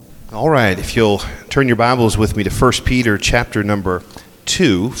All right, if you'll turn your Bibles with me to 1 Peter chapter number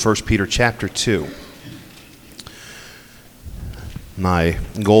 2, 1 Peter chapter 2. My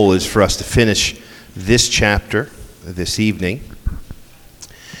goal is for us to finish this chapter this evening.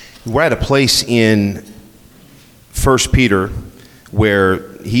 We're at a place in 1 Peter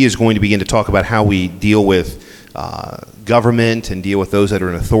where he is going to begin to talk about how we deal with government and deal with those that are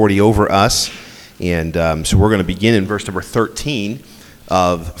in authority over us. And so we're going to begin in verse number 13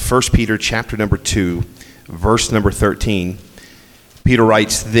 of 1 Peter chapter number 2, verse number 13. Peter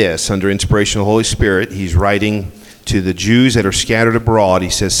writes this under inspiration of the Holy Spirit. He's writing to the Jews that are scattered abroad. He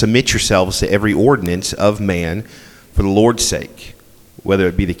says, "Submit yourselves to every ordinance of man for the Lord's sake, whether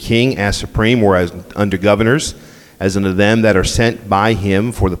it be the king as supreme or as under governors, as unto them that are sent by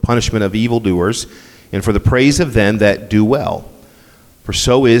him for the punishment of evildoers and for the praise of them that do well. For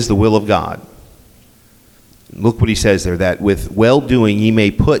so is the will of God." Look what he says there, that with well-doing ye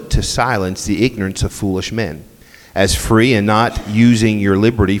may put to silence the ignorance of foolish men, as free and not using your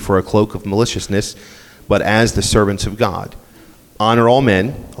liberty for a cloak of maliciousness, but as the servants of God. Honor all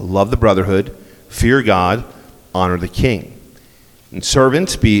men, love the brotherhood, fear God, honor the king. And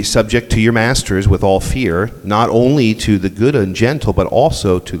servants, be subject to your masters with all fear, not only to the good and gentle, but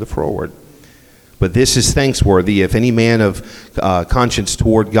also to the froward. But this is thanksworthy, if any man of conscience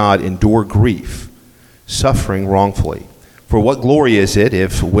toward God endure grief, suffering wrongfully. For what glory is it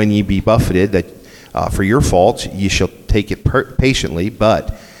if, when ye be buffeted, that for your faults ye shall take it patiently?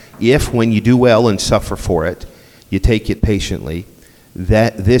 But if, when you do well and suffer for it, you take it patiently,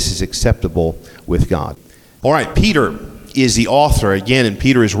 that this is acceptable with God. All right, Peter is the author again, and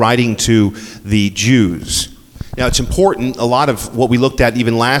Peter is writing to the Jews. Now, it's important, a lot of what we looked at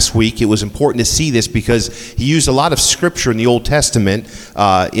even last week, it was important to see this because he used a lot of scripture in the Old Testament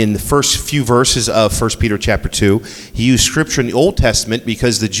in the first few verses of 1 Peter chapter 2. He used scripture in the Old Testament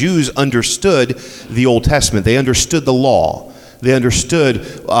because the Jews understood the Old Testament. They understood the law. They understood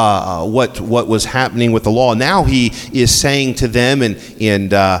what was happening with the law. Now he is saying to them in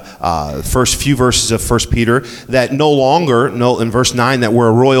the first few verses of 1 Peter that no longer, in verse 9, that we're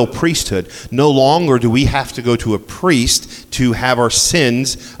a royal priesthood. No longer do we have to go to a priest to have our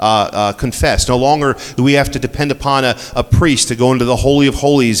sins confessed. No longer do we have to depend upon a priest to go into the Holy of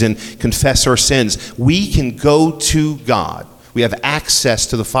Holies and confess our sins. We can go to God. We have access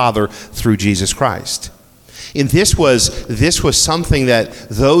to the Father through Jesus Christ. And this was something that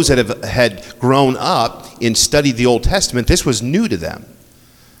those that had grown up and studied the Old Testament, this was new to them.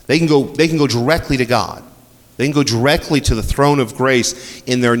 They can go directly to God. They can go directly to the throne of grace,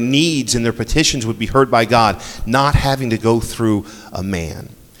 and their needs and their petitions would be heard by God, not having to go through a man.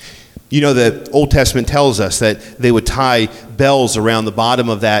 You know, the Old Testament tells us that they would tie bells around the bottom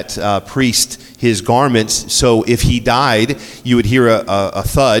of that priest, his garments, so if he died, you would hear a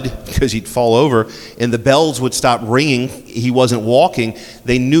thud because he'd fall over, and the bells would stop ringing. He wasn't walking.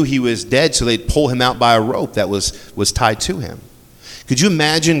 They knew he was dead, so they'd pull him out by a rope that was tied to him. Could you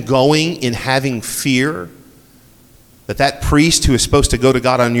imagine going and having fear that priest who is supposed to go to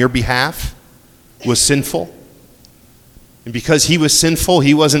God on your behalf was sinful? And because he was sinful,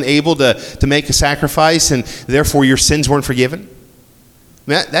 he wasn't able to make a sacrifice, and therefore your sins weren't forgiven?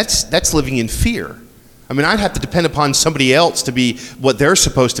 I mean, that's living in fear. I mean, I'd have to depend upon somebody else to be what they're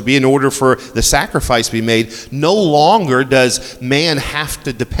supposed to be in order for the sacrifice to be made. No longer does man have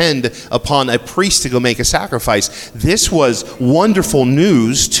to depend upon a priest to go make a sacrifice. This was wonderful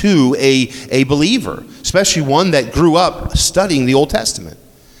news to a believer, especially one that grew up studying the Old Testament.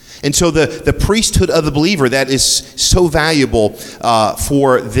 And so the priesthood of the believer, that is so valuable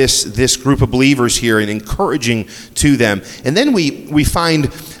for this group of believers here and encouraging to them. And then we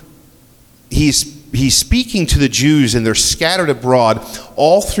find he's speaking to the Jews, and they're scattered abroad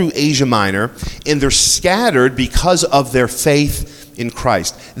all through Asia Minor, and they're scattered because of their faith in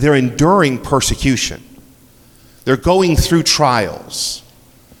Christ. They're enduring persecution. They're going through trials.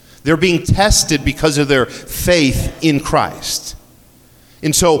 They're being tested because of their faith in Christ.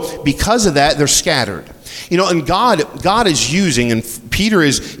 And so because of that, they're scattered. You know, and God is using, and Peter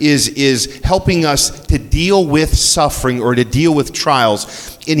is helping us to deal with suffering or to deal with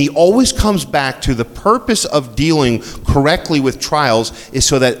trials. And he always comes back to the purpose of dealing correctly with trials is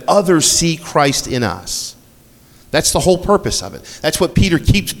so that others see Christ in us. That's the whole purpose of it. That's what Peter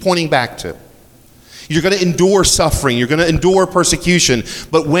keeps pointing back to. You're going to endure suffering. You're going to endure persecution.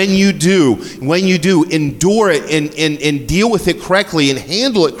 But when you do, endure it and deal with it correctly and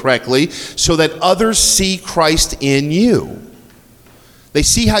handle it correctly so that others see Christ in you. They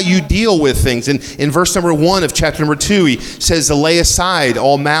see how you deal with things. And in verse number 1 of chapter number 2, he says to lay aside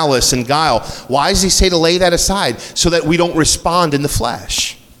all malice and guile. Why does he say to lay that aside? So that we don't respond in the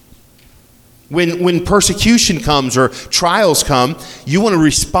flesh. When persecution comes or trials come, you want to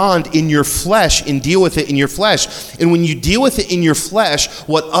respond in your flesh and deal with it in your flesh. And when you deal with it in your flesh,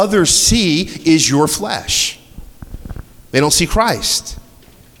 what others see is your flesh. They don't see Christ.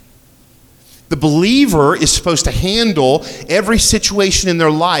 The believer is supposed to handle every situation in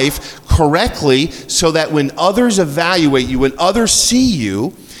their life correctly so that when others evaluate you, when others see you,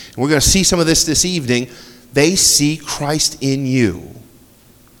 and we're going to see some of this evening, they see Christ in you.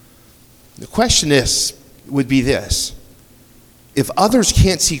 The question would be this: if others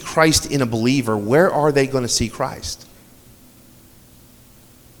can't see Christ in a believer, where are they going to see Christ?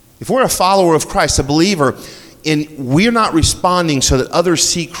 If we're a follower of Christ, a believer, and we're not responding so that others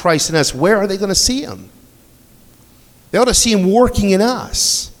see Christ in us, where are they going to see him? They ought to see him working in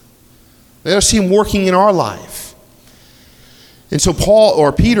us. They ought to see him working in our life. And so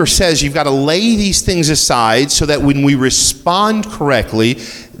Peter says you've got to lay these things aside so that when we respond correctly,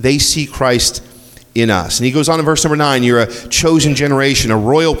 they see Christ in us. And he goes on in verse number 9, you're a chosen generation, a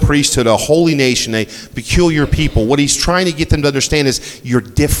royal priesthood, a holy nation, a peculiar people. What he's trying to get them to understand is you're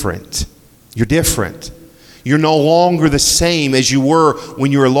different. You're different. You're no longer the same as you were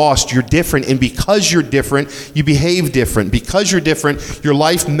when you were lost. You're different, and because you're different, you behave different. Because you're different, your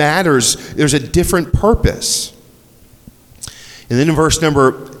life matters. There's a different purpose. And then in verse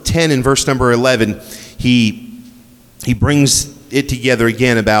number 10 and verse number 11, he brings it together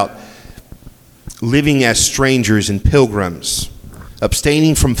again about living as strangers and pilgrims,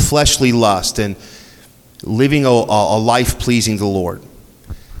 abstaining from fleshly lust, and living a life pleasing to the Lord.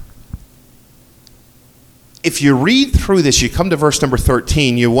 If you read through this, you come to verse number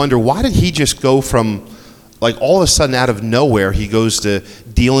 13, you wonder, why did he just go from, like all of a sudden out of nowhere, he goes to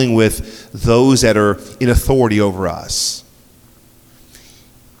dealing with those that are in authority over us?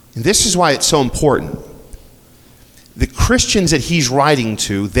 And this is why it's so important. The Christians that he's writing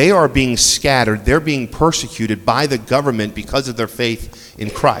to, they are being scattered, they're being persecuted by the government because of their faith in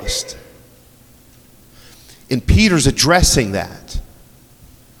Christ. And Peter's addressing that.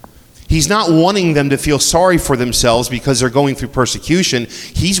 He's not wanting them to feel sorry for themselves because they're going through persecution.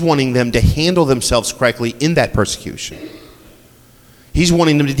 He's wanting them to handle themselves correctly in that persecution. He's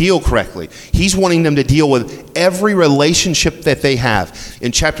wanting them to deal correctly. He's wanting them to deal with every relationship that they have.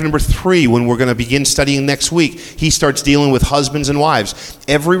 In chapter number 3, when we're going to begin studying next week, he starts dealing with husbands and wives.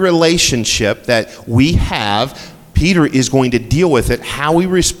 Every relationship that we have, Peter is going to deal with it, how we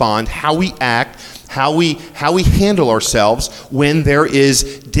respond, how we act, how we handle ourselves when there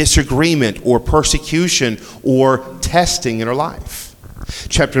is disagreement or persecution or testing in our life.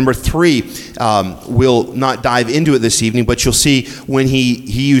 Chapter number 3, we'll not dive into it this evening, but you'll see when he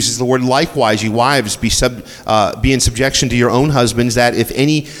uses the word likewise, you wives, be in subjection to your own husbands, that if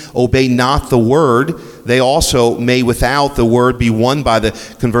any obey not the word, they also may without the word be won by the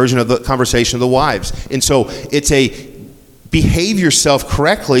conversion of the conversation of the wives. And so it's a behave yourself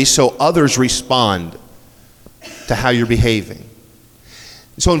correctly so others respond to how you're behaving.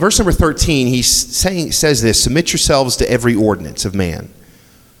 So in verse number 13, he says this: submit yourselves to every ordinance of man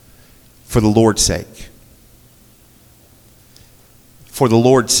for the Lord's sake. For the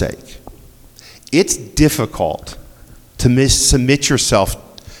Lord's sake. It's difficult to submit yourself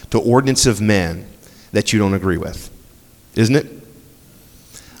to ordinance of men that you don't agree with, isn't it?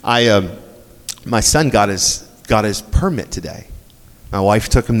 My son got his permit today. My wife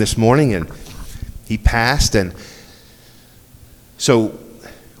took him this morning and he passed, and so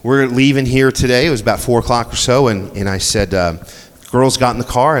we're leaving here today. It was about 4 o'clock or so, and I said, girls got in the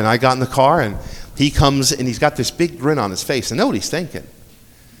car, and I got in the car, and he comes, and he's got this big grin on his face. I know what he's thinking.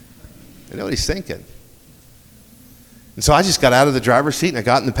 And so I just got out of the driver's seat, and I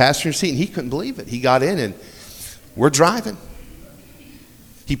got in the passenger seat, and he couldn't believe it. He got in, and we're driving.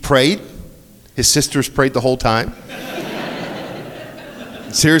 He prayed. His sisters prayed the whole time.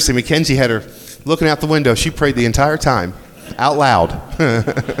 Seriously, Mackenzie had her looking out the window. She prayed the entire time. Out loud.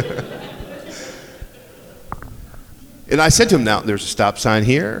 And I said to him, now there's a stop sign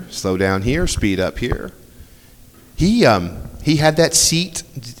here, slow down here, speed up here. He had that seat.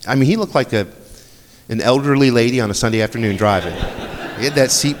 I mean, he looked like an elderly lady on a Sunday afternoon driving. He had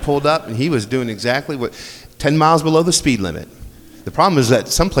that seat pulled up, and he was doing exactly 10 miles below the speed limit. The problem is that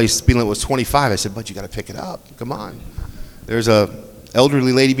someplace the speed limit was 25. I said, but you got to pick it up. Come on. There's a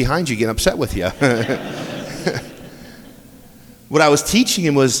elderly lady behind you getting upset with you. What I was teaching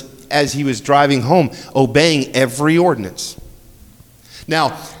him was, as he was driving home, obeying every ordinance.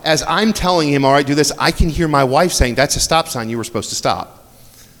 Now, as I'm telling him, all right, do this, I can hear my wife saying, that's a stop sign, you were supposed to stop.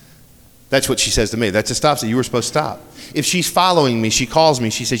 That's what she says to me. That's a stop sign, you were supposed to stop. If she's following me, she calls me,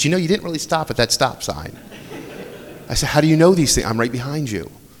 she says, you didn't really stop at that stop sign. I said, how do you know these things? I'm right behind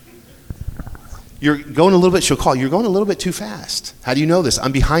you. You're going a little bit, she'll call, you're going a little bit too fast. How do you know this?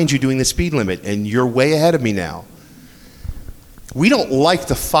 I'm behind you doing the speed limit, and you're way ahead of me now. We don't like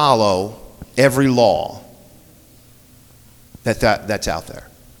to follow every law that's out there.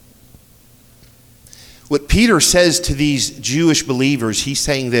 What Peter says to these Jewish believers, he's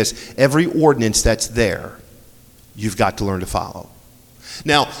saying this: every ordinance that's there, you've got to learn to follow.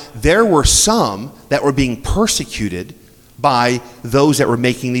 Now, there were some that were being persecuted by those that were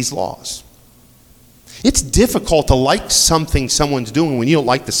making these laws. It's difficult to like something someone's doing when you don't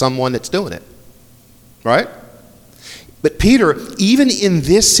like the someone that's doing it, right? But Peter, even in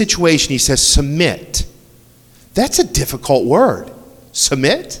this situation, he says, submit. That's a difficult word.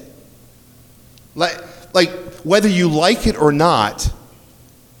 Submit? Like whether you like it or not,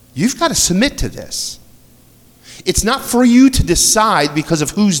 you've got to submit to this. It's not for you to decide because of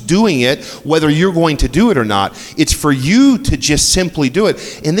who's doing it, whether you're going to do it or not. It's for you to just simply do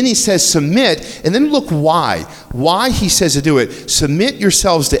it. And then he says submit, and then look why. Why he says to do it. Submit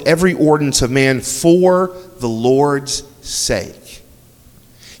yourselves to every ordinance of man for the Lord's sake.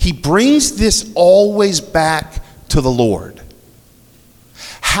 He brings this always back to the Lord.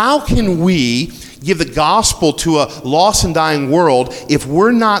 How can we give the gospel to a lost and dying world if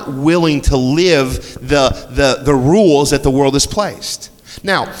we're not willing to live the rules that the world has placed?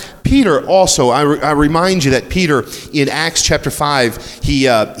 Now, Peter also, I remind you that Peter in Acts chapter 5,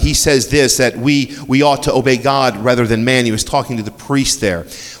 he says this, that we ought to obey God rather than man. He was talking to the priest there.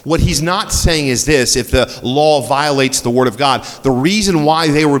 What he's not saying is this: if the law violates the word of God, the reason why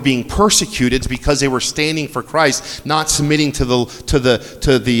they were being persecuted is because they were standing for Christ, not submitting to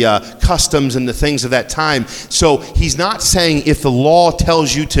the customs and the things of that time. So he's not saying if the law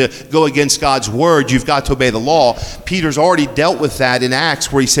tells you to go against God's word, you've got to obey the law. Peter's already dealt with that in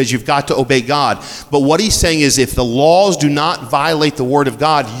Acts, where he says you've got to obey God. But what he's saying is if the laws do not violate the word of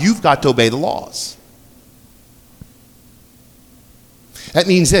God, you've got to obey the laws. That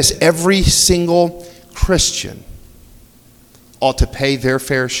means this: every single Christian ought to pay their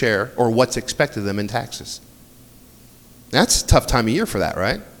fair share, or what's expected of them, in taxes. That's a tough time of year for that,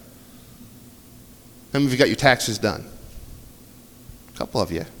 right? How many of you got your taxes done? A couple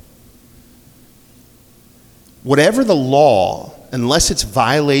of you. Whatever the law, unless it's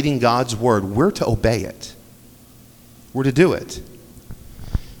violating God's word, we're to obey it. We're to do it.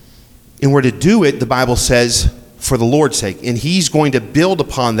 And we're to do it, the Bible says, for the Lord's sake. And he's going to build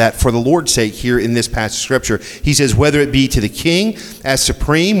upon that for the Lord's sake here in this passage of Scripture. He says, whether it be to the king as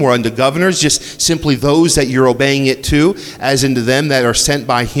supreme or unto governors, just simply those that you're obeying it to, as unto them that are sent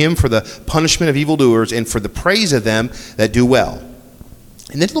by him for the punishment of evildoers and for the praise of them that do well.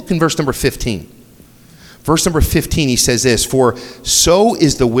 And then look in verse number 15. Verse number 15, he says this: for so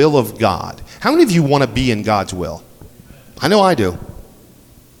is the will of God. How many of you want to be in God's will? I know I do.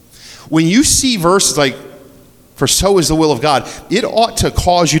 When you see verses like, for so is the will of God, it ought to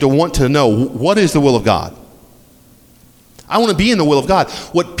cause you to want to know, what is the will of God? I want to be in the will of God.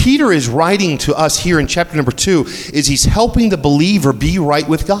 What Peter is writing to us here in chapter number 2 is he's helping the believer be right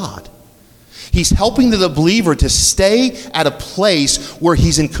with God. He's helping the believer to stay at a place where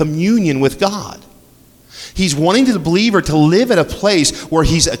he's in communion with God. He's wanting the believer to live at a place where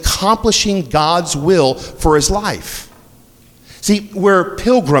he's accomplishing God's will for his life. See, we're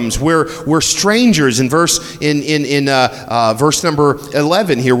pilgrims, we're strangers in verse number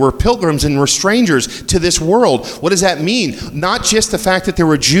 11 here. We're pilgrims and we're strangers to this world. What does that mean? Not just the fact that there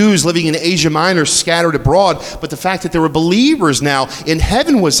were Jews living in Asia Minor scattered abroad, but the fact that there were believers now in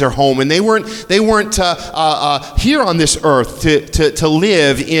heaven was their home, and they weren't here on this earth to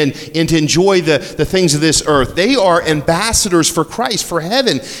live in and to enjoy the things of this earth. They are ambassadors for Christ, for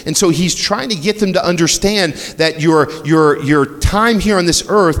heaven. And so he's trying to get them to understand that your time here on this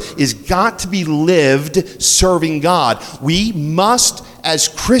earth is got to be lived serving God. We must, as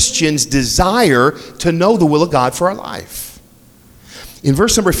Christians, desire to know the will of God for our life. In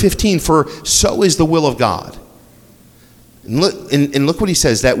verse number 15, for so is the will of God. And look what he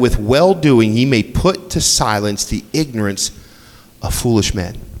says, that with well-doing ye may put to silence the ignorance of foolish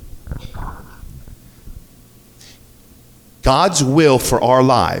men. God's will for our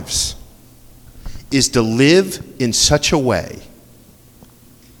lives is to live in such a way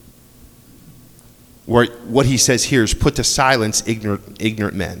where what he says here is put to silence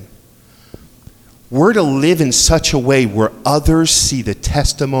ignorant men. We're to live in such a way where others see the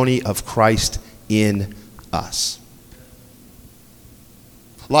testimony of Christ in us.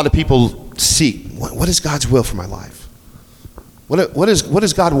 A lot of people seek, what is God's will for my life? What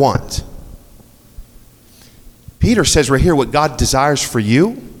does God want? Peter says right here, what God desires for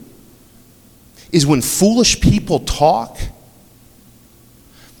you is when foolish people talk,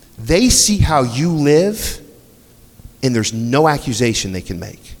 They see how you live, and there's no accusation they can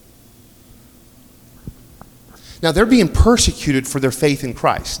make. Now, they're being persecuted for their faith in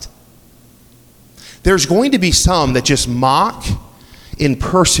Christ. There's going to be some that just mock and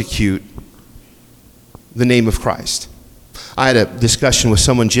persecute the name of Christ. I had a discussion with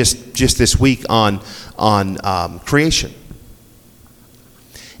someone just this week on creation.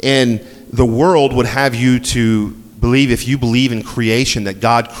 And the world would have you to believe, if you believe in creation, that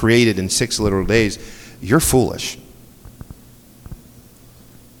God created in 6 literal days, you're foolish.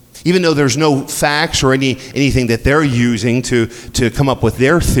 Even though there's no facts or anything that they're using to come up with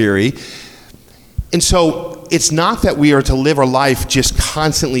their theory. And so it's not that we are to live our life just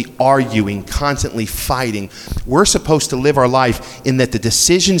constantly arguing, constantly fighting. We're supposed to live our life in that the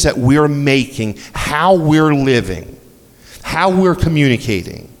decisions that we're making, how we're living, how we're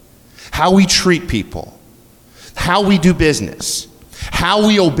communicating, how we treat people, how we do business, how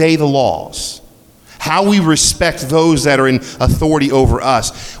we obey the laws, how we respect those that are in authority over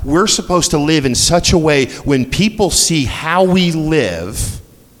us. We're supposed to live in such a way when people see how we live,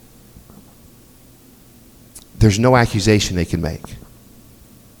 there's no accusation they can make.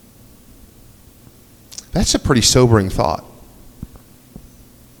 That's a pretty sobering thought.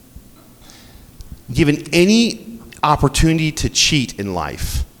 Given any opportunity to cheat in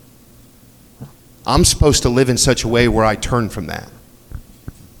life, I'm supposed to live in such a way where I turn from that.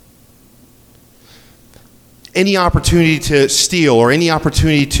 Any opportunity to steal or any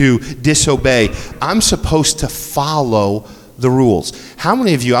opportunity to disobey, I'm supposed to follow the rules. How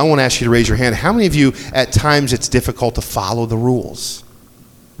many of you, I want to ask you to raise your hand, how many of you at times it's difficult to follow the rules?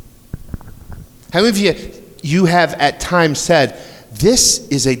 How many of you have at times said, this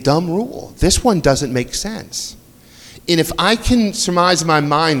is a dumb rule. This one doesn't make sense. And if I can surmise in my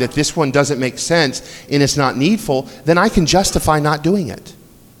mind that this one doesn't make sense and it's not needful, then I can justify not doing it.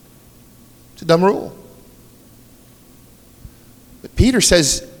 It's a dumb rule. But Peter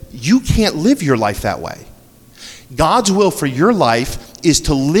says, you can't live your life that way. God's will for your life is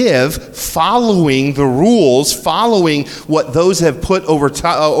to live following the rules, following what those have put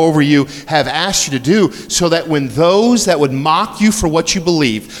over you have asked you to do, so that when those that would mock you for what you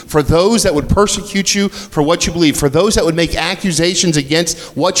believe, for those that would persecute you for what you believe, for those that would make accusations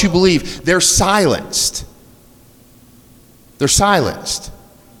against what you believe, they're silenced. They're silenced.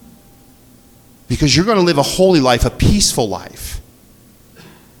 Because you're going to live a holy life, a peaceful life.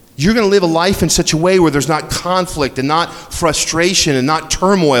 You're going to live a life in such a way where there's not conflict and not frustration and not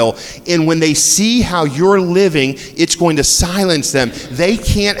turmoil. And when they see how you're living, it's going to silence them. They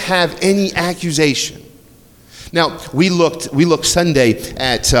can't have any accusation. Now, we looked Sunday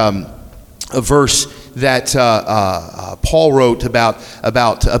at a verse that Paul wrote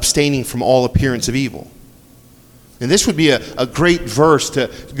about abstaining from all appearance of evil. And this would be a great verse to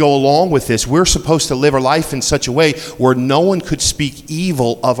go along with this. We're supposed to live our life in such a way where no one could speak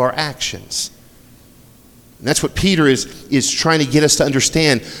evil of our actions. And that's what Peter is trying to get us to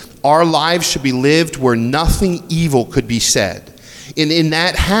understand. Our lives should be lived where nothing evil could be said. And in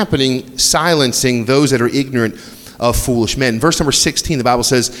that happening, silencing those that are ignorant of foolish men. Verse number 16, the Bible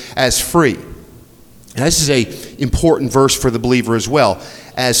says, as free. And this is an important verse for the believer as well.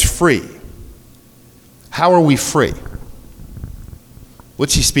 As free. How are we free?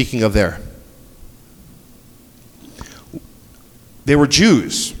 What's he speaking of there? They were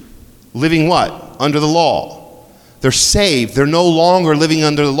Jews living what? Under the law. They're saved. They're no longer living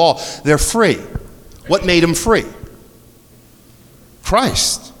under the law. They're free. What made them free?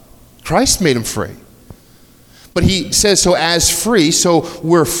 Christ. Christ made them free. But he says, so as free, so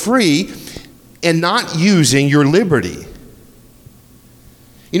we're free and not using your liberty.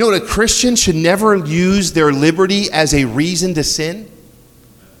 You know what? A Christian should never use their liberty as a reason to sin.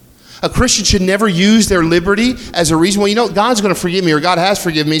 A Christian should never use their liberty as a reason, well, you know, God's going to forgive me, or God has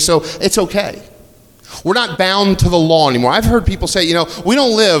forgiven me, so it's okay. We're not bound to the law anymore. I've heard people say, you know, we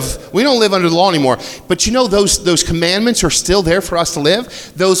don't live under the law anymore. But you know, those commandments are still there for us to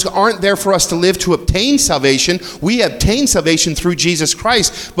live. Those aren't there for us to live to obtain salvation. We obtain salvation through Jesus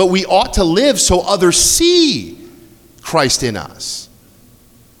Christ, but we ought to live so others see Christ in us.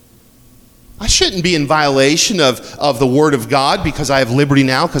 I shouldn't be in violation of the Word of God because I have liberty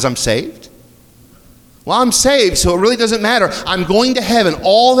now because I'm saved. Well, I'm saved, so it really doesn't matter. I'm going to heaven.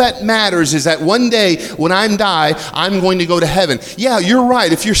 All that matters is that one day when I die, I'm going to go to heaven. Yeah, you're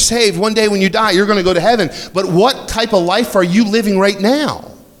right. If you're saved, one day when you die, you're going to go to heaven. But what type of life are you living right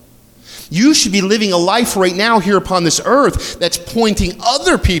now? You should be living a life right now here upon this earth that's pointing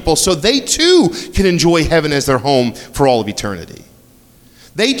other people so they too can enjoy heaven as their home for all of eternity.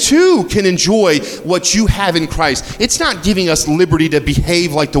 They too can enjoy what you have in Christ. It's not giving us liberty to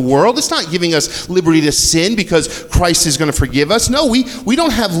behave like the world. It's not giving us liberty to sin because Christ is going to forgive us. No, we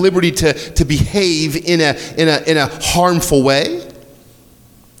don't have liberty to behave in a harmful way.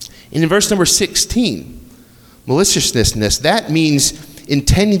 And in verse number 16, maliciousness, that means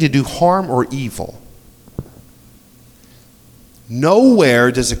intending to do harm or evil.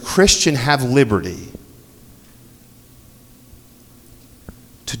 Nowhere does a Christian have liberty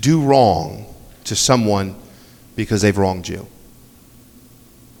to do wrong to someone because they've wronged you.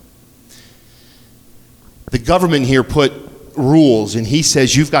 The government here put rules, and he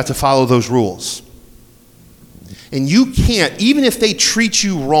says you've got to follow those rules. And you can't, even if they treat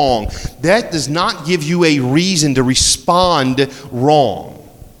you wrong, that does not give you a reason to respond wrong.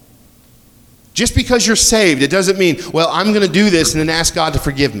 Just because you're saved, it doesn't mean, well, I'm going to do this and then ask God to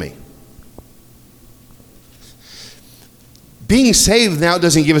forgive me. Being saved now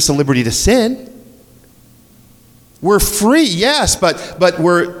doesn't give us the liberty to sin. We're free, yes, but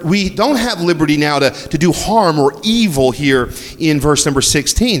we don't have liberty now to do harm or evil here in verse number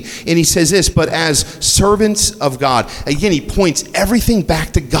 16. And he says this, but as servants of God. Again, he points everything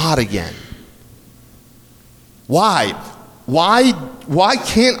back to God again. Why? Why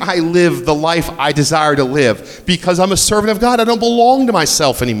can't I live the life I desire to live? Because I'm a servant of God. I don't belong to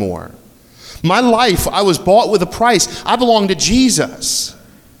myself anymore. My life, I was bought with a price. I belong to Jesus.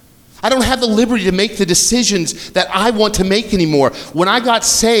 I don't have the liberty to make the decisions that I want to make anymore. When I got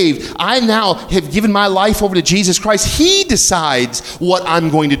saved, I now have given my life over to Jesus Christ. He decides what I'm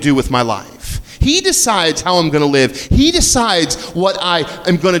going to do with my life. He decides how I'm going to live. He decides what I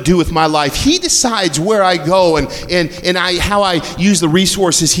am going to do with my life. He decides where I go and how I use the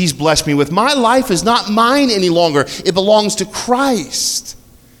resources He's blessed me with. My life is not mine any longer. It belongs to Christ.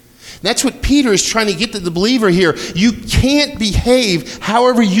 That's what Peter is trying to get to the believer here. You can't behave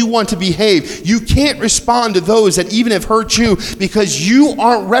however you want to behave. You can't respond to those that even have hurt you because you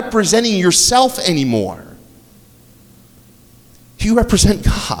aren't representing yourself anymore. You represent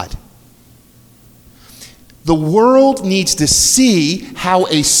God. The world needs to see how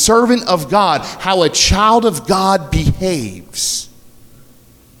a servant of God, how a child of God behaves.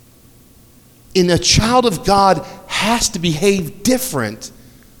 And a child of God has to behave different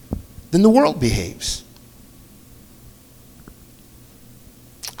than the world behaves.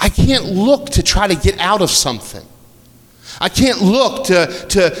 I can't look to try to get out of something. I can't look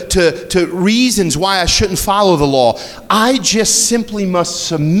to reasons why I shouldn't follow the law. I just simply must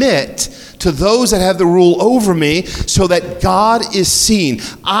submit to those that have the rule over me so that God is seen.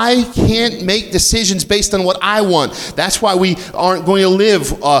 I can't make decisions based on what I want. That's why we aren't going to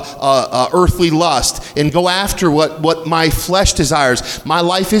live earthly lust and go after what my flesh desires. My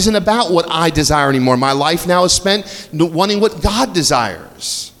life isn't about what I desire anymore. My life now is spent wanting what God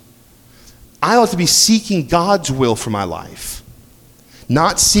desires. I ought to be seeking God's will for my life,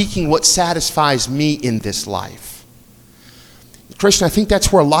 not seeking what satisfies me in this life. Christian, I think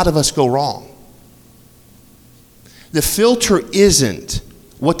that's where a lot of us go wrong. The filter isn't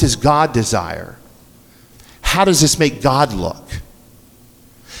what does God desire? How does this make God look?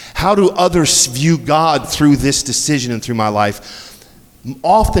 How do others view God through this decision and through my life?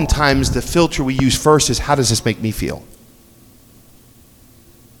 Oftentimes the filter we use first is how does this make me feel?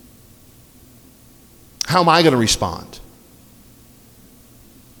 How am I going to respond?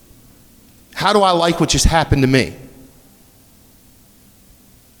 How do I like what just happened to me?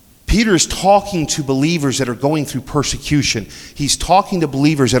 Peter is talking to believers that are going through persecution. He's talking to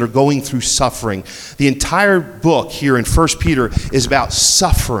believers that are going through suffering. The entire book here in 1 Peter is about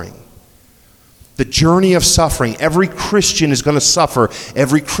suffering. The journey of suffering. Every Christian is going to suffer.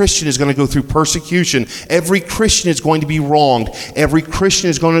 Every Christian is going to go through persecution. Every Christian is going to be wronged. Every Christian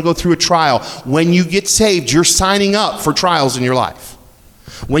is going to go through a trial. When you get saved, you're signing up for trials in your life.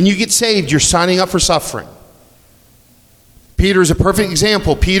 When you get saved, you're signing up for suffering. Peter is a perfect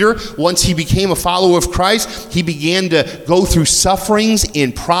example. Peter, once he became a follower of Christ, he began to go through sufferings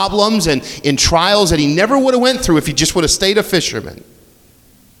and problems and in trials that he never would have went through if he just would have stayed a fisherman.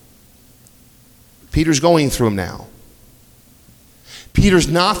 Peter's going through them now. Peter's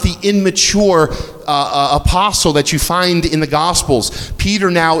not the immature apostle that you find in the Gospels. Peter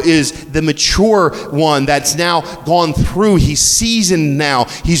now is the mature one that's now gone through. He's seasoned now.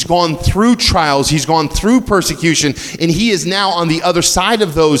 He's gone through trials. He's gone through persecution. And he is now on the other side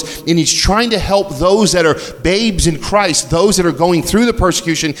of those. And he's trying to help those that are babes in Christ, those that are going through the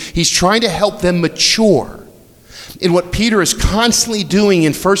persecution. He's trying to help them mature. And what Peter is constantly doing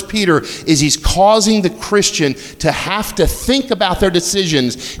in 1 Peter is he's causing the Christian to have to think about their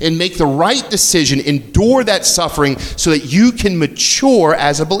decisions and make the right decision, endure that suffering so that you can mature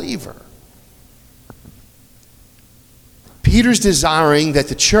as a believer. Peter's desiring that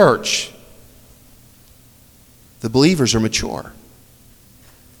the church, the believers, are mature.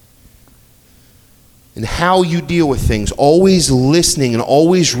 And how you deal with things, always listening and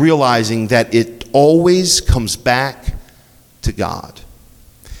always realizing that it always comes back to God.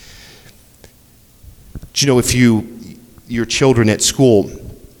 Do you know, if your children at school,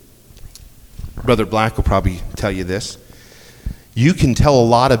 Brother Black will probably tell you this, you can tell a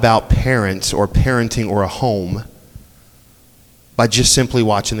lot about parents or parenting or a home by just simply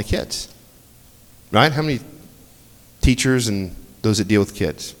watching the kids. Right? How many teachers and those that deal with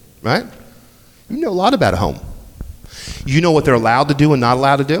kids, right? You know a lot about a home. You know what they're allowed to do and not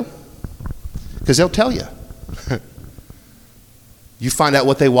allowed to do, because they'll tell you. You find out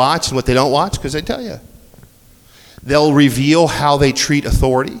what they watch and what they don't watch because they tell you. They'll reveal how they treat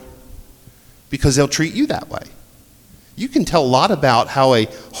authority because they'll treat you that way. You can tell a lot about how a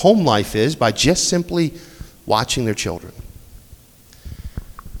home life is by just simply watching their children.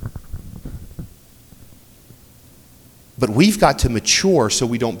 But we've got to mature so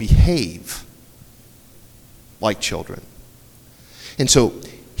we don't behave like children. And so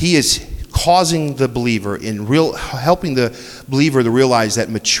he is causing the believer helping the believer to realize that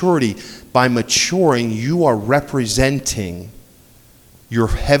maturity, by maturing, you are representing your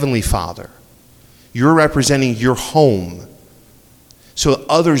heavenly Father. You're representing your home. So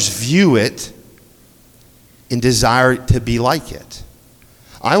others view it and desire to be like it.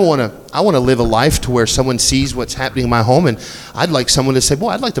 I want to live a life to where someone sees what's happening in my home, and I'd like someone to say, boy,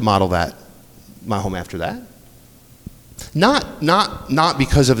 I'd like to model my home after that. Not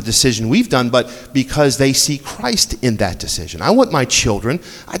because of a decision we've done, but because they see Christ in that decision. I want my children,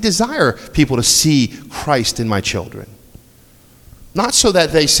 I desire people to see Christ in my children. Not so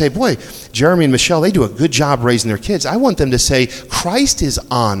that they say, boy, Jeremy and Michelle, they do a good job raising their kids. I want them to say, Christ is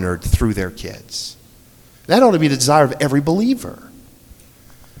honored through their kids. That ought to be the desire of every believer.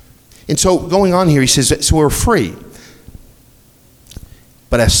 And so going on here, he says, so we're free,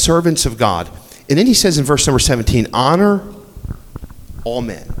 but as servants of God. And then he says in verse number 17, honor all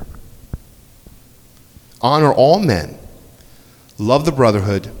men. Honor all men. Love the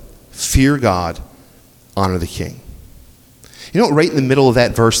brotherhood. Fear God. Honor the king. You know, right in the middle of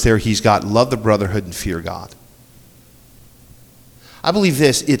that verse there, he's got love the brotherhood and fear God. I believe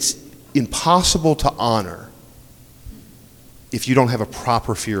this, it's impossible to honor if you don't have a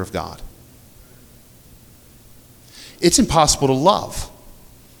proper fear of God. It's impossible to love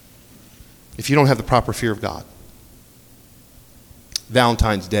if you don't have the proper fear of God.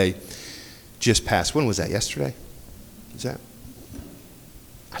 Valentine's Day just passed. When was that? Yesterday?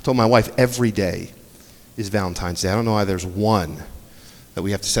 I told my wife every day is Valentine's Day. I don't know why there's one that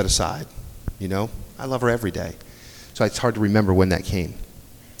we have to set aside. You know, I love her every day. So it's hard to remember when that came.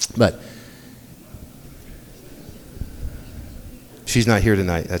 But she's not here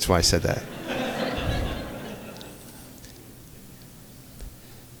tonight. That's why I said that.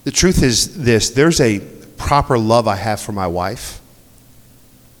 The truth is this, there's a proper love I have for my wife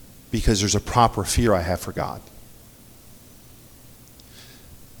because there's a proper fear I have for God.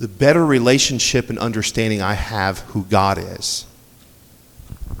 The better relationship and understanding I have who God is,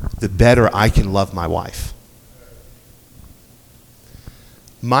 the better I can love my wife.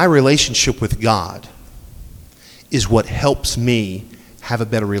 My relationship with God is what helps me have a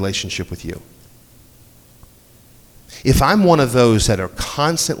better relationship with you. If I'm one of those that are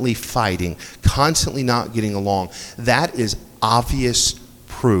constantly fighting, constantly not getting along, that is obvious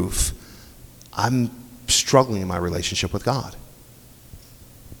proof I'm struggling in my relationship with God.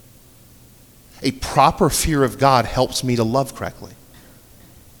 A proper fear of God helps me to love correctly.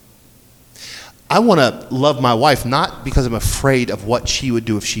 I want to love my wife not because I'm afraid of what she would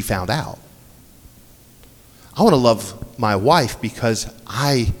do if she found out. I want to love my wife because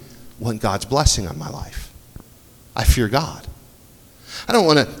I want God's blessing on my life. I fear God. I don't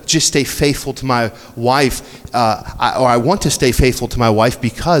want to just stay faithful to my wife, or I want to stay faithful to my wife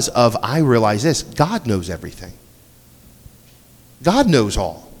because of, I realize this, God knows everything. God knows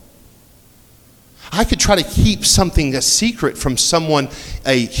all. I could try to keep something a secret from someone,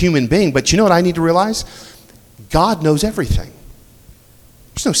 a human being, but you know what I need to realize? God knows everything.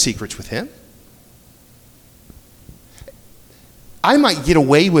 There's no secrets with him. I might get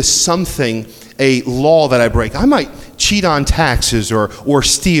away with something, a law that I break. I might cheat on taxes or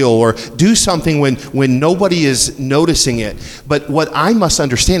steal or do something when nobody is noticing it. But what I must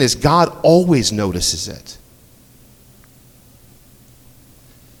understand is God always notices it.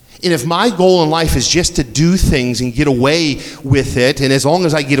 And if my goal in life is just to do things and get away with it, and as long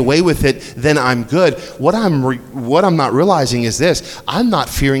as I get away with it, then I'm good, what I'm not realizing is this: I'm not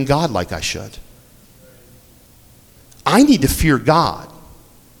fearing God like I should. I need to fear God.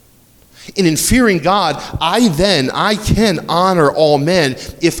 And in fearing God, I can honor all men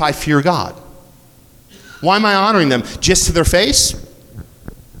if I fear God. Why am I honoring them? Just to their face?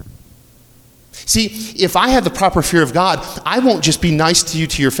 See, if I have the proper fear of God, I won't just be nice to you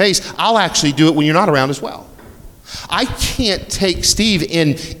to your face. I'll actually do it when you're not around as well. I can't take Steve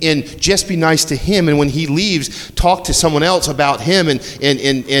and just be nice to him, and when he leaves, talk to someone else about him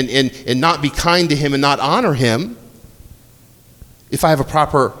and not be kind to him and not honor him if I have a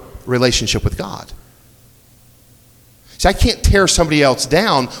proper relationship with God. See, I can't tear somebody else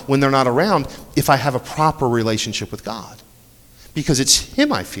down when they're not around if I have a proper relationship with God, because it's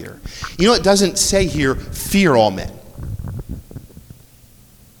him I fear. You know, it doesn't say here, fear all men. It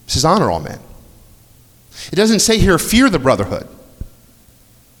says honor all men. It doesn't say here, fear the brotherhood.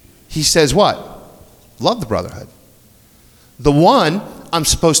 He says what? Love the brotherhood. The one I'm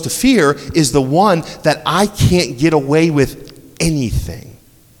supposed to fear is the one that I can't get away with anything.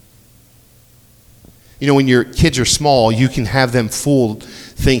 You know, when your kids are small, you can have them fooled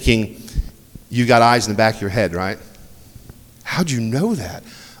thinking you got eyes in the back of your head, right? How'd you know that?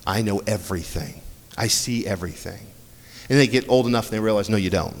 I know everything. I see everything. And they get old enough and they realize, no, you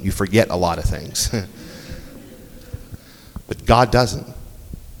don't. You forget a lot of things. But God doesn't.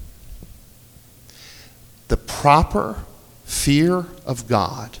 The proper fear of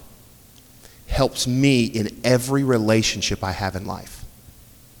God helps me in every relationship I have in life.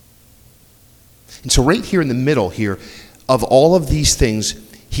 And so right here in the middle here of all of these things,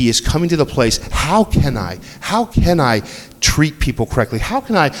 he is coming to the place, how can I treat people correctly? How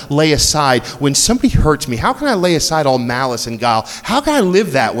can I lay aside when somebody hurts me? How can I lay aside all malice and guile? How can I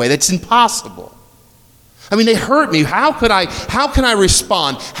live that way? That's impossible. I mean, they hurt me. How can I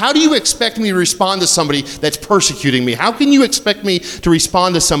respond? How do you expect me to respond to somebody that's persecuting me? How can you expect me to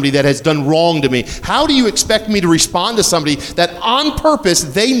respond to somebody that has done wrong to me? How do you expect me to respond to somebody that on purpose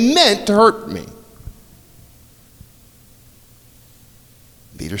they meant to hurt me?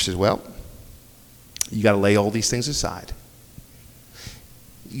 Peter says, well, you got to lay all these things aside.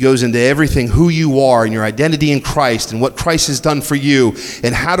 He goes into everything, who you are and your identity in Christ and what Christ has done for you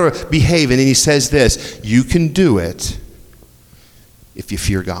and how to behave. And then he says this, you can do it if you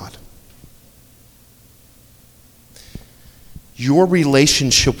fear God. Your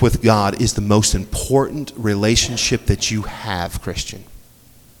relationship with God is the most important relationship that you have, Christian.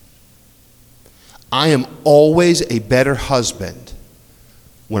 I am always a better husband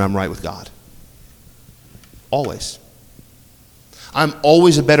when I'm right with God. Always. I'm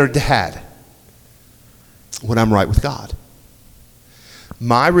always a better dad when I'm right with God.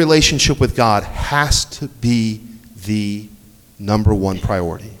 My relationship with God has to be the number one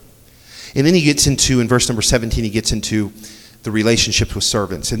priority. And then he gets into, in verse number 17, he gets into the relationships with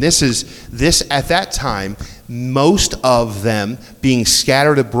servants. And this at that time, most of them being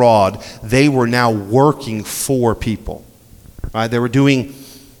scattered abroad, they were now working for people. Right? They were doing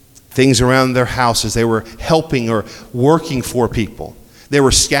things around their houses. They were helping or working for people. They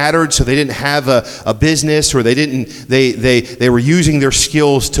were scattered, so they didn't have a business, or they were using their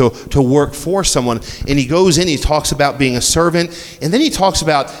skills to work for someone. And he goes in, he talks about being a servant, and then he talks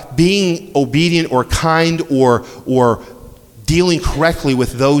about being obedient or kind or dealing correctly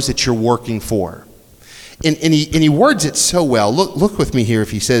with those that you're working for. And he words it so well. Look with me here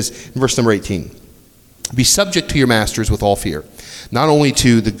if he says in verse number 18, be subject to your masters with all fear, not only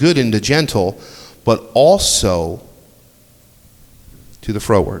to the good and the gentle, but also to the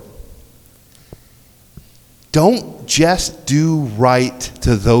froward. Don't just do right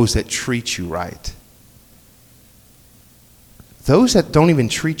to those that treat you right. Those that don't even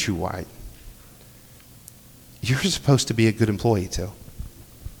treat you right, you're supposed to be a good employee too.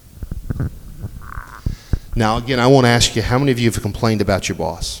 Now, again, I won't ask you, how many of you have complained about your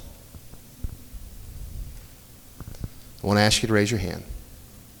boss? I want to ask you to raise your hand,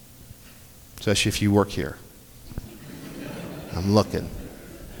 especially if you work here. I'm looking.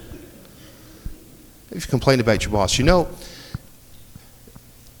 If you complain about your boss, you know,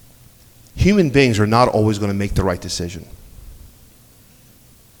 human beings are not always going to make the right decision.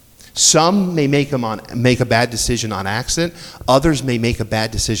 Some may make a bad decision on accident. Others may make a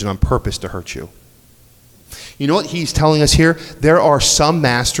bad decision on purpose to hurt you. You know what he's telling us here? There are some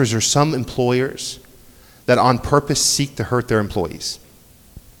masters or some employers that on purpose seek to hurt their employees.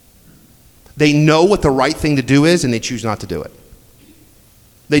 They know what the right thing to do is, and they choose not to do it.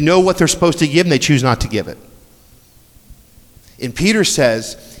 They know what they're supposed to give, and they choose not to give it. And Peter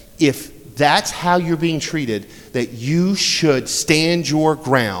says, if that's how you're being treated, that you should stand your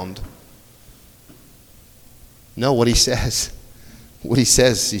ground. No, what he says. What he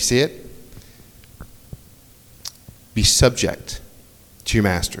says, you see it? Be subject to your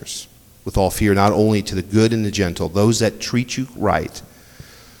masters with all fear, not only to the good and the gentle, those that treat you right,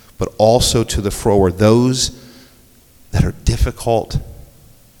 but also to the froward, those that are difficult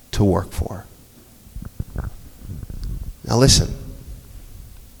to work for. Now listen.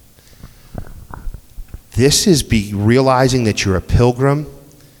 This is realizing that you're a pilgrim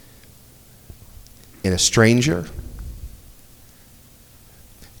and a stranger.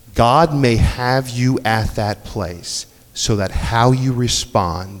 God may have you at that place so that how you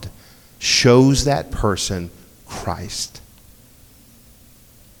respond shows that person Christ.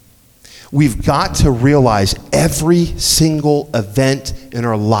 We've got to realize every single event in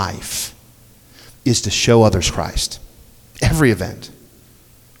our life is to show others Christ. Every event.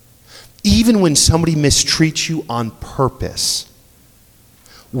 Even when somebody mistreats you on purpose,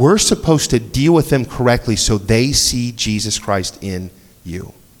 we're supposed to deal with them correctly so they see Jesus Christ in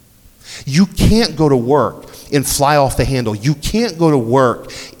you. You can't go to work and fly off the handle. You can't go to work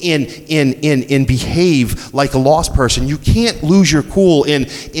and behave like a lost person. You can't lose your cool and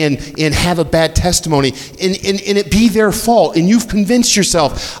have a bad testimony and it be their fault. And you've convinced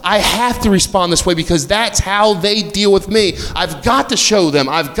yourself, I have to respond this way because that's how they deal with me. I've got to show them.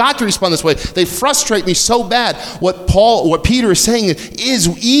 I've got to respond this way. They frustrate me so bad. What Peter is saying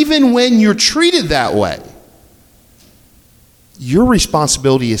is even when you're treated that way, your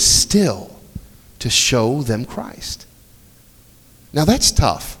responsibility is still to show them Christ. Now that's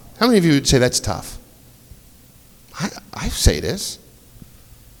tough. How many of you would say that's tough? I say it is.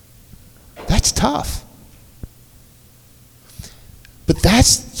 That's tough. But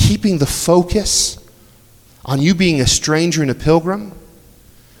that's keeping the focus on you being a stranger and a pilgrim,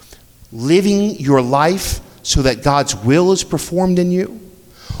 living your life so that God's will is performed in you,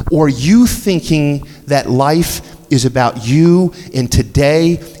 or you thinking that life is about you and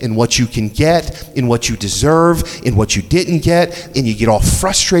today and what you can get and what you deserve and what you didn't get, and you get all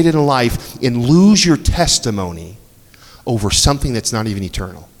frustrated in life and lose your testimony over something that's not even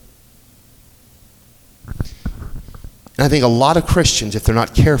eternal. And I think a lot of Christians, if they're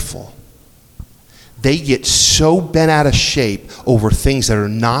not careful, they get so bent out of shape over things that are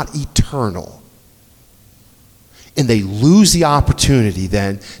not eternal. And they lose the opportunity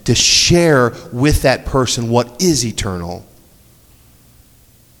then to share with that person what is eternal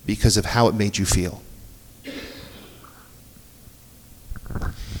because of how it made you feel.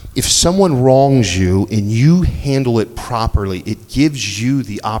 If someone wrongs you and you handle it properly, it gives you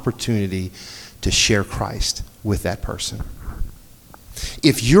the opportunity to share Christ with that person.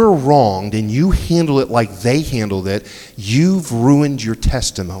 If you're wronged and you handle it like they handled it, you've ruined your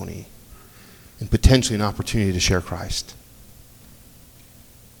testimony and potentially an opportunity to share Christ.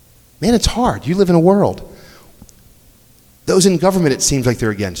 Man, it's hard. You live in a world. Those in government, it seems like they're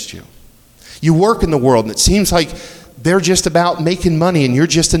against you. You work in the world, and it seems like they're just about making money, and you're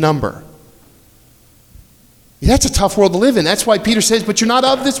just a number. That's a tough world to live in. That's why Peter says, but you're not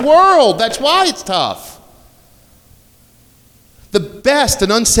of this world. That's why it's tough. The best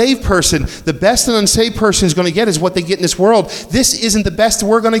an unsaved person is going to get is what they get in this world. This isn't the best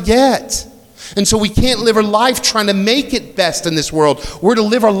we're going to get. And so we can't live our life trying to make it best in this world. We're to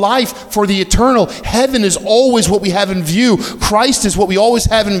live our life for the eternal. Heaven is always what we have in view. Christ is what we always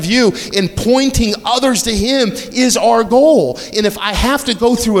have in view. And pointing others to Him is our goal. And if I have to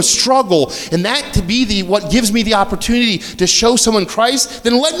go through a struggle, and that to be what gives me the opportunity to show someone Christ,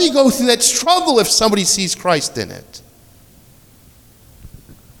 then let me go through that struggle if somebody sees Christ in it.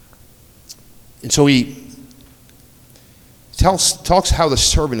 And so he talks how the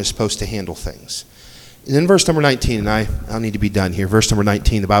servant is supposed to handle things. And in verse number 19, and I'll need to be done here. Verse number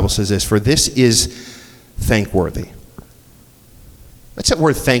 19, the Bible says this, for this is thankworthy. What's that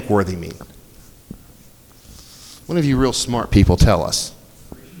word thankworthy mean? One of you real smart people tell us.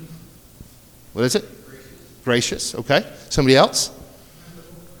 What is it? Gracious. Okay. Somebody else?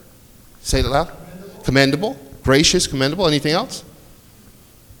 Say it loud. Commendable. Gracious, commendable. Anything else?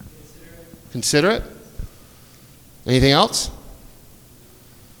 Considerate. Anything else?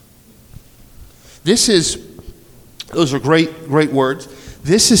 Those are great words.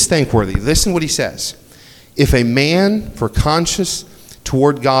 This is thankworthy. Listen what he says. If a man for conscience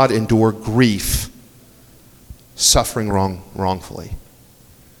toward God endure grief, suffering wrongfully.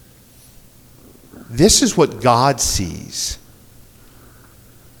 This is what God sees.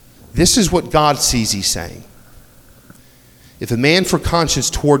 This is what God sees, he's saying. If a man for conscience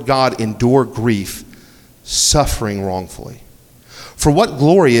toward God endure grief, suffering wrongfully. For what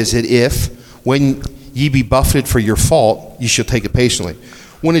glory is it if, when ye be buffeted for your fault, ye shall take it patiently?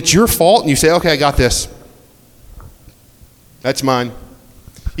 When it's your fault and you say, okay, I got this. That's mine.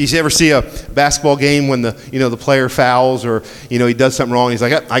 You ever see a basketball game when the player fouls or he does something wrong? He's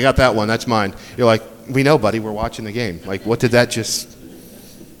like, I got that one. That's mine. You're like, we know, buddy. We're watching the game. Like, what did that just?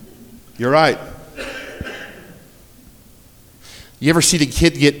 You're right. You ever see the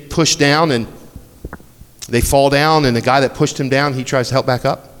kid get pushed down and they fall down, and the guy that pushed him down, he tries to help back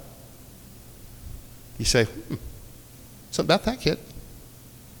up? You say, something about that kid.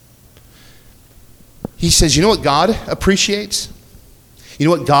 He says, you know what God appreciates? You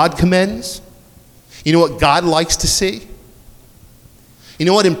know what God commends? You know what God likes to see? You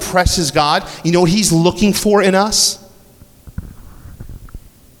know what impresses God? You know what He's looking for in us?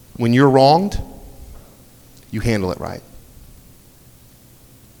 When you're wronged, you handle it right.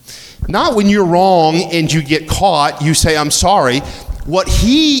 Not when you're wrong and you get caught, you say, I'm sorry. What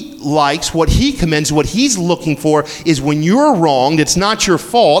He likes, what He commends, what He's looking for is when you're wronged, it's not your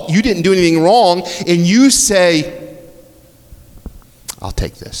fault, you didn't do anything wrong, and you say, I'll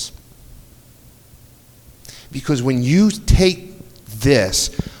take this. Because when you take this,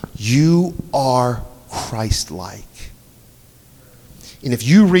 you are Christ-like. And if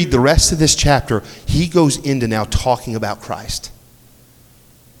you read the rest of this chapter, he goes into now talking about Christ.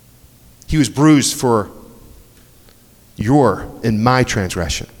 He was bruised for your and my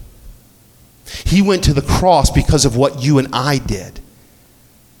transgression. He went to the cross because of what you and I did.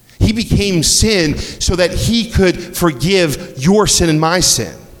 He became sin so that he could forgive your sin and my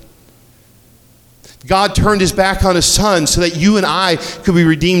sin. God turned his back on his son so that you and I could be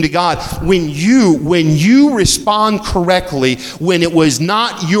redeemed to God. When you respond correctly, when it was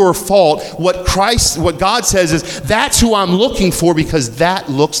not your fault, what God says is, that's who I'm looking for, because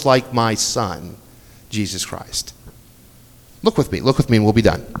that looks like my son, Jesus Christ. Look with me and we'll be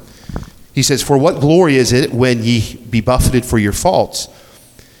done. He says, for what glory is it when ye be buffeted for your faults?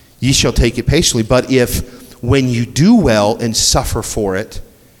 Ye shall take it patiently. But if when you do well and suffer for it,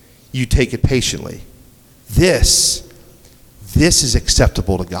 you take it patiently. This is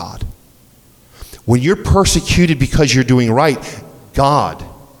acceptable to God. When you're persecuted because you're doing right, God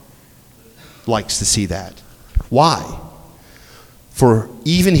likes to see that. Why? For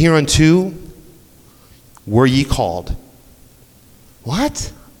even hereunto were ye called.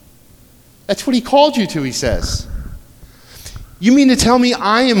 What? That's what he called you to, he says. You mean to tell me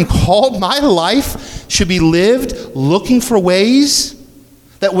I am called, my life should be lived looking for ways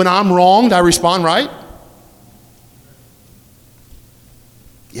that when I'm wronged, I respond right?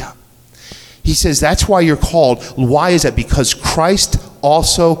 Yeah. He says that's why you're called. Why is that? Because Christ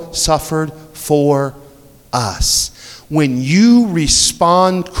also suffered for us. When you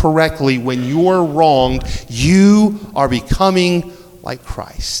respond correctly, when you're wronged, you are becoming like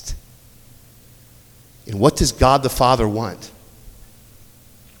Christ. And what does God the Father want?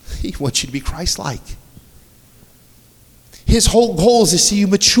 He wants you to be Christ-like. His whole goal is to see you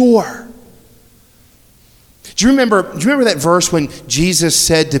mature. Do you remember that verse when Jesus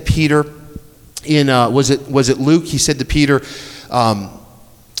said to Peter in was it Luke? He said to Peter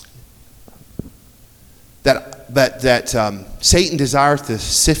that Satan desireth to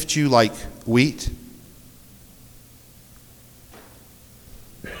sift you like wheat,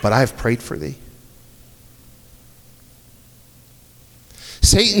 but I have prayed for thee.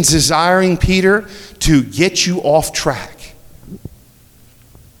 Satan's desiring, Peter, to get you off track.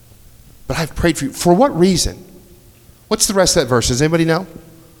 But I've prayed for you. For what reason? What's the rest of that verse? Does anybody know?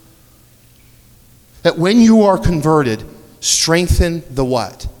 That when you are converted, strengthen the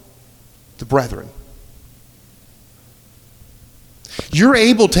what? The brethren. You're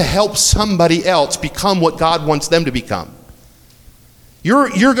able to help somebody else become what God wants them to become.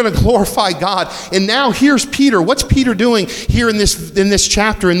 You're going to glorify God. And now here's Peter. What's Peter doing here in this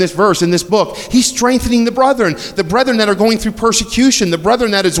chapter, in this verse, in this book? He's strengthening the brethren that are going through persecution, the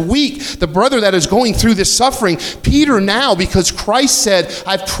brethren that is weak, the brother that is going through this suffering. Peter now, because Christ said,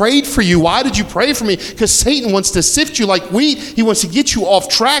 I've prayed for you. Why did you pray for me? Because Satan wants to sift you like wheat. He wants to get you off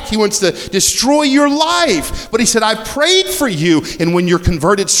track. He wants to destroy your life. But he said, I've prayed for you. And when you're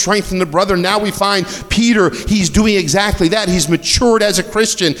converted, strengthen the brethren. Now we find Peter, he's doing exactly that. He's matured as a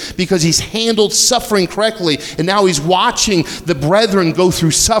Christian because he's handled suffering correctly, and now he's watching the brethren go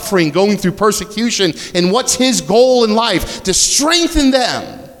through suffering, going through persecution, and what's his goal in life? To strengthen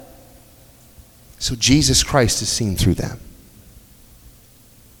them so Jesus Christ is seen through them.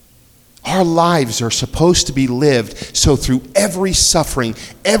 Our lives are supposed to be lived so through every suffering,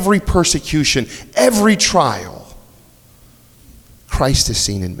 every persecution, every trial, Christ is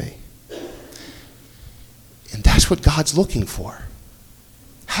seen in me. And that's what God's looking for.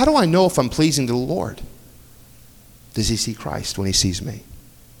 how do I know if I'm pleasing to the Lord? Does he see Christ when he sees me?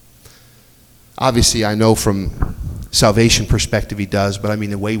 Obviously, I know from salvation perspective he does, but I mean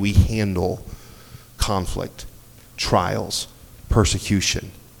the way we handle conflict, trials,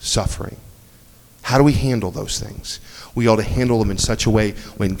 persecution, suffering. How do we handle those things? We ought to handle them in such a way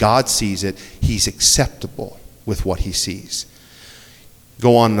when God sees it, he's acceptable with what he sees.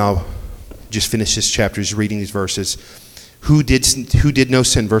 Go on now. Just finish this chapter, just reading these verses. Who did no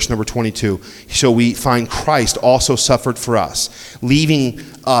sin, verse number 22. So we find Christ also suffered for us, leaving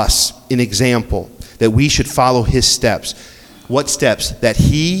us an example that we should follow his steps. What steps? That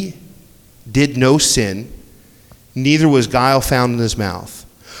he did no sin, neither was guile found in his mouth.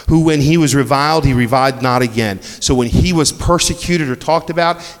 Who when he was reviled, he reviled not again. So when he was persecuted or talked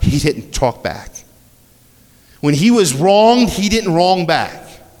about, he didn't talk back. When he was wronged, he didn't wrong back.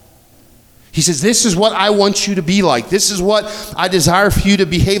 He says, this is what I want you to be like. This is what I desire for you to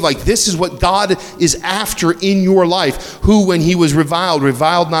behave like. This is what God is after in your life. Who, when he was reviled,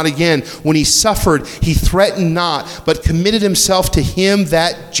 reviled not again. When he suffered, he threatened not, but committed himself to him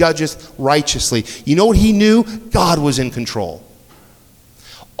that judgeth righteously. You know what he knew? God was in control.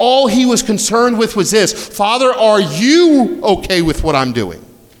 All he was concerned with was this: Father, are you okay with what I'm doing?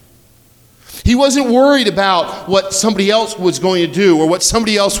 He wasn't worried about what somebody else was going to do or what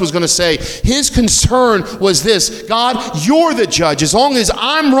somebody else was going to say. His concern was this: God, you're the judge. As long as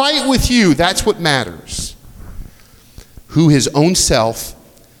I'm right with you, that's what matters. Who his own self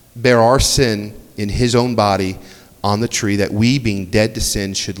bare our sin in his own body on the tree, that we, being dead to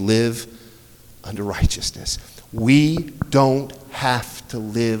sin, should live unto righteousness. We don't have to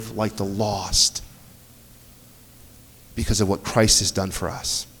live like the lost because of what Christ has done for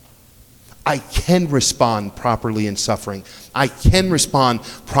us. I can respond properly in suffering. I can respond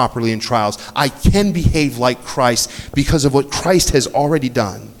properly in trials. I can behave like Christ because of what Christ has already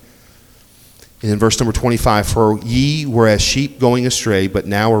done. And in verse number 25, for ye were as sheep going astray, but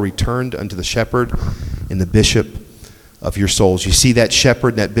now are returned unto the shepherd and the bishop of your souls. You see that shepherd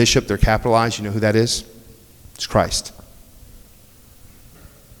and that bishop, they're capitalized. You know who that is? It's Christ.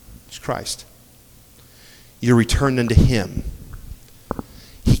 It's Christ. You're returned unto him.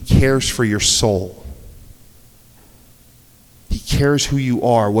 He cares for your soul. He cares who you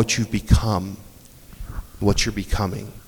are, what you've become, what you're becoming.